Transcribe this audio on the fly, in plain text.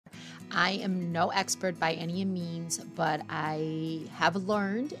I am no expert by any means, but I have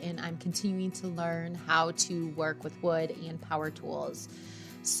learned and I'm continuing to learn how to work with wood and power tools.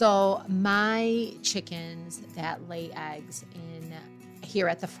 So my chickens that lay eggs in here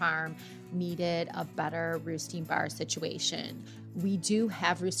at the farm needed a better roosting bar situation. We do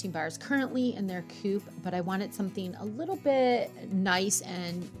have roosting bars currently in their coop, but I wanted something a little bit nice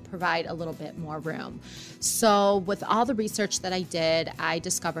and provide a little bit more room. So with all the research that I did, I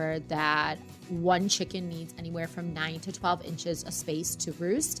discovered that one chicken needs anywhere from 9 to 12 inches of space to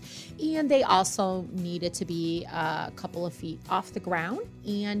roost, and they also needed to be a couple of feet off the ground,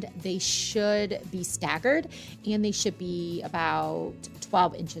 and they should be staggered, and they should be about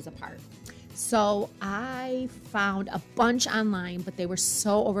 12 inches apart. So I found a bunch online, but they were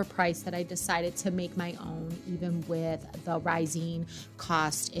so overpriced that I decided to make my own, even with the rising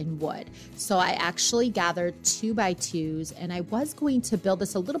cost in wood. So I actually gathered 2x2s, and I was going to build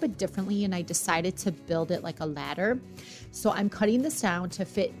this a little bit differently, and I decided to build it like a ladder. So I'm cutting this down to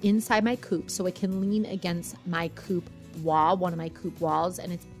fit inside my coop so it can lean against my coop wall, one of my coop walls,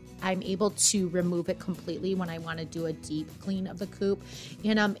 and I'm able to remove it completely when I want to do a deep clean of the coop,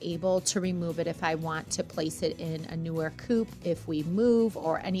 and I'm able to remove it if I want to place it in a newer coop, if we move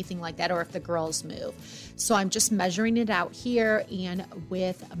or anything like that, or if the girls move. So I'm just measuring it out here, and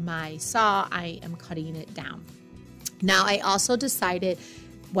with my saw, I am cutting it down. Now I also decided,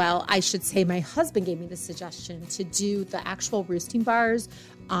 well, I should say my husband gave me the suggestion to do the actual roosting bars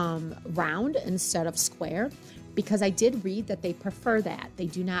round instead of square, because I did read that they prefer that. They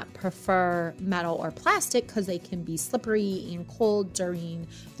do not prefer metal or plastic because they can be slippery and cold during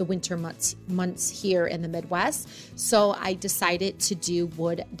the winter months here in the Midwest. So I decided to do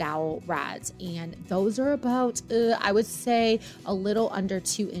wood dowel rods, and those are about, I would say, a little under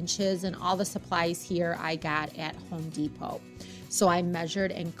 2 inches, and all the supplies here I got at Home Depot. So I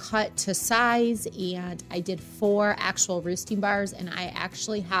measured and cut to size, and I did 4 actual roosting bars, and I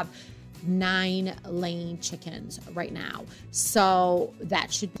actually have 9 laying chickens right now. So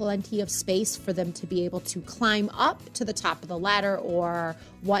that should be plenty of space for them to be able to climb up to the top of the ladder or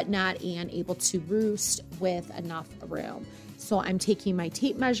whatnot and able to roost with enough room. So I'm taking my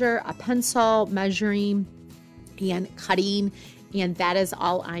tape measure, a pencil, measuring and cutting, and that is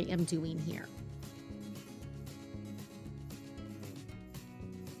all I am doing here.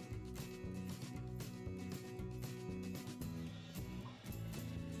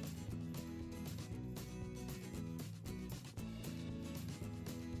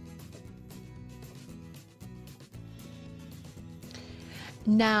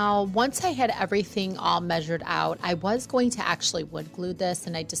 Now, once I had everything all measured out, I was going to actually wood glue this,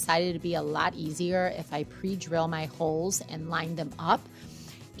 and I decided it'd be a lot easier if I pre-drill my holes and line them up.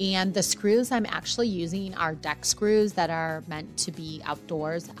 And the screws I'm actually using are deck screws that are meant to be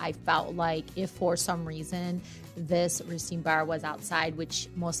outdoors. I felt like if for some reason this roosting bar was outside, which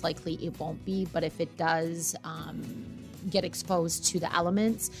most likely it won't be, but if it does get exposed to the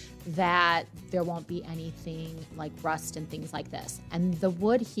elements, that there won't be anything like rust and things like this. And the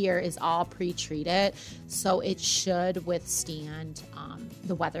wood here is all pre-treated, so it should withstand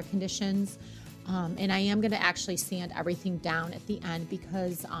the weather conditions. And I am going to actually sand everything down at the end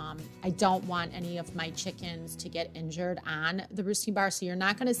because I don't want any of my chickens to get injured on the roosting bar. So you're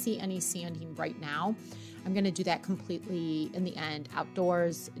not going to see any sanding right now. I'm going to do that completely in the end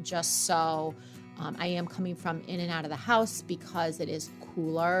outdoors, just so I am coming from in and out of the house because it is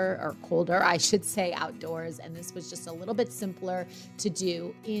cooler, or colder, I should say, outdoors. And this was just a little bit simpler to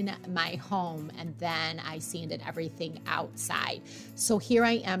do in my home. And then I sanded everything outside. So here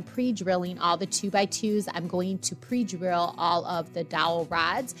I am pre-drilling all the 2x2s. I'm going to pre-drill all of the dowel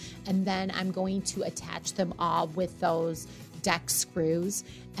rods, and then I'm going to attach them all with those deck screws.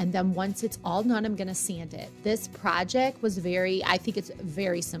 And then once it's all done, I'm going to sand it. This project was I think it's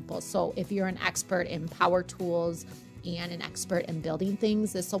very simple. So if you're an expert in power tools and an expert in building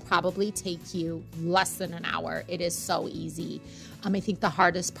things, this will probably take you less than an hour. It is so easy. I think the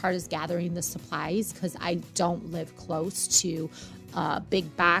hardest part is gathering the supplies because I don't live close to a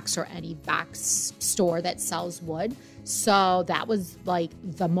big box or any box store that sells wood. So that was like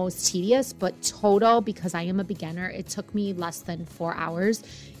the most tedious, but total, because I am a beginner, it took me less than 4 hours,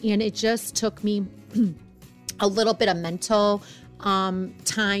 and it just took me a little bit of mental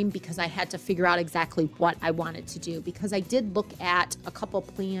time because I had to figure out exactly what I wanted to do, because I did look at a couple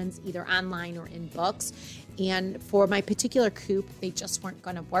plans either online or in books, and for my particular coop, they just weren't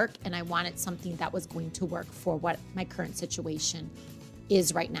going to work, and I wanted something that was going to work for what my current situation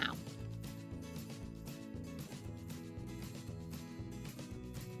is right now.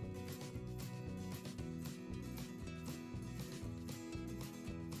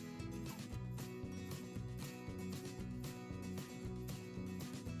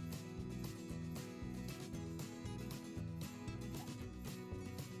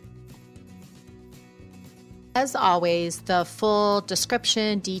 As always, the full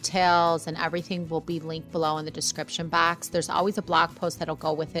description, details, and everything will be linked below in the description box. There's always a blog post that'll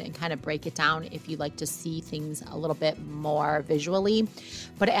go with it and kind of break it down if you'd like to see things a little bit more visually.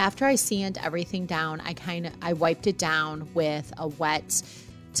 But after I sand everything down, I wiped it down with a wet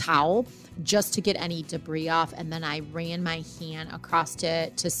towel just to get any debris off, and then I ran my hand across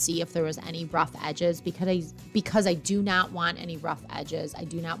it to see if there was any rough edges because I do not want any rough edges. I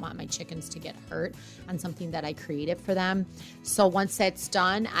do not want my chickens to get hurt on something that I created for them. So once that's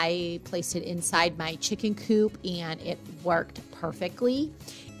done, I placed it inside my chicken coop and it worked perfectly.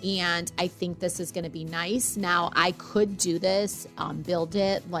 And I think this is going to be nice. Now I could do this, build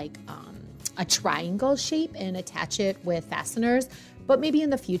it like a triangle shape and attach it with fasteners. But maybe in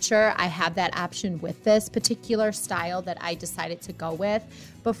the future, I have that option with this particular style that I decided to go with.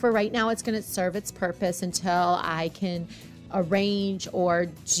 But for right now, it's going to serve its purpose until I can arrange or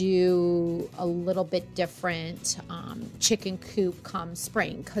do a little bit different chicken coop come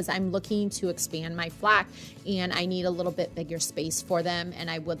spring, because I'm looking to expand my flock and I need a little bit bigger space for them. And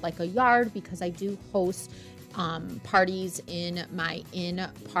I would like a yard because I do host parties in my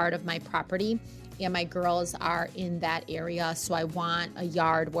part of my property. And my girls are in that area, so I want a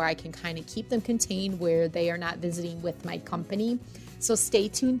yard where I can kind of keep them contained where they are not visiting with my company. So stay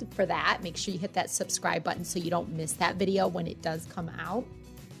tuned for that. Make sure you hit that subscribe button so you don't miss that video when it does come out.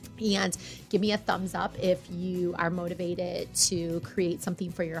 And give me a thumbs up if you are motivated to create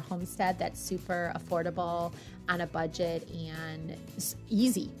something for your homestead that's super affordable, on a budget, and it's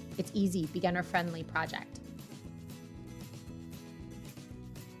easy. It's easy, beginner-friendly project.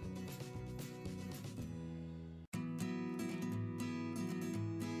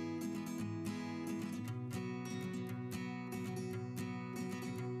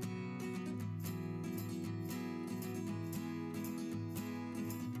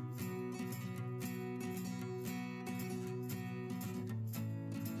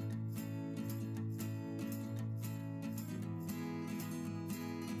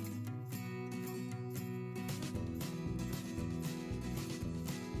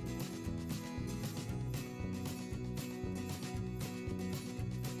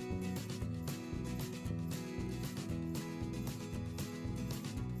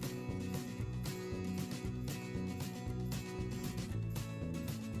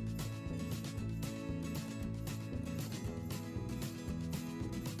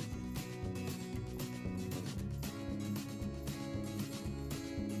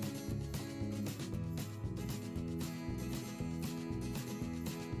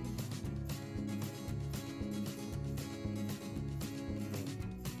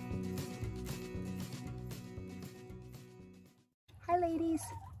 Hi ladies.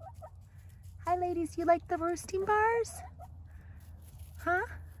 Hi ladies, you like the roosting bars? Huh?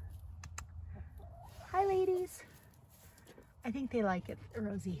 Hi ladies. I think they like it,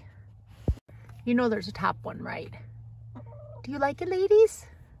 Rosie. You know there's a top one, right? Do you like it, ladies?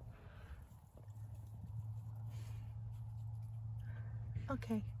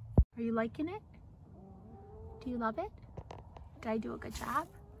 Okay. Are you liking it? Do you love it? Did I do a good job?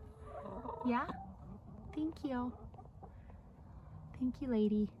 Yeah? Thank you. Thank you,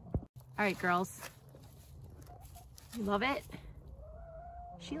 lady. All right, girls. You love it?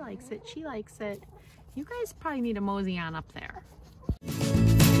 She likes it. She likes it. You guys probably need a mosey on up there.